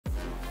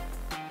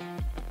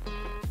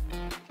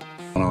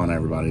going on,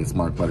 everybody? It's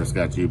Mark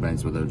Butterscotch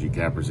Eubanks with OG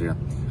Cappers here,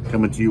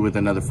 coming to you with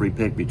another free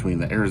pick between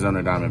the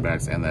Arizona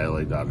Diamondbacks and the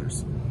LA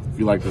Dodgers. If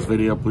you like this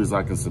video, please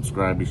like and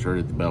subscribe. Be sure to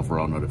hit the bell for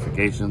all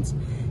notifications.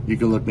 You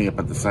can look me up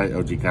at the site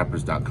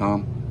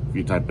ogcappers.com. If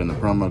you type in the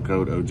promo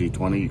code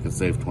OG20, you can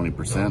save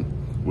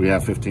 20%. We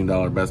have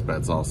 $15 best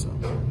bets also.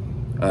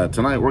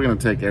 Tonight we're going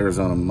to take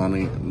Arizona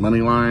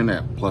money line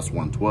at plus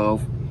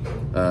 112.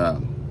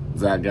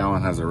 Zach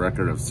Gallen has a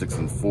record of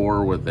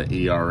 6-4 with an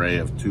ERA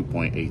of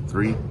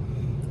 2.83.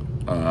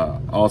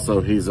 Also,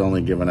 he's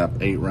only given up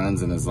 8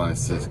 runs in his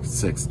last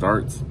six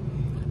starts.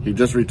 He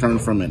just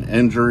returned from an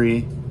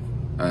injury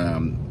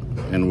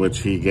in which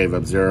he gave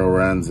up 0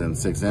 runs in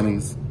 6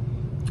 innings.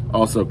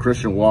 Also,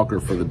 Christian Walker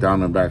for the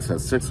Diamondbacks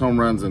has 6 home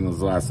runs in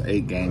his last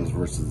 8 games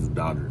versus the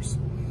Dodgers.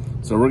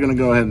 So we're going to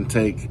go ahead and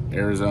take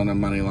Arizona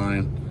money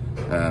line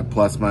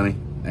plus money,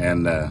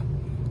 and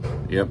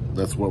yep,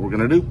 that's what we're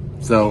going to do.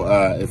 So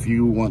if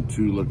you want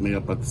to look me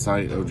up at the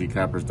site,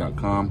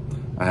 ogcappers.com,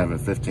 I have a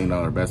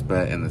 $15 best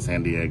bet in the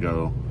San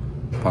Diego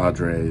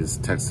Padres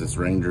Texas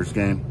Rangers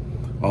game.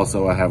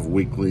 Also, I have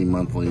weekly,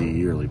 monthly,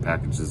 yearly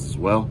packages as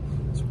well.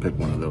 So pick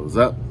one of those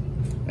up.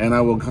 And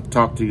I will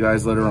talk to you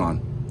guys later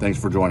on.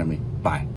 Thanks for joining me. Bye.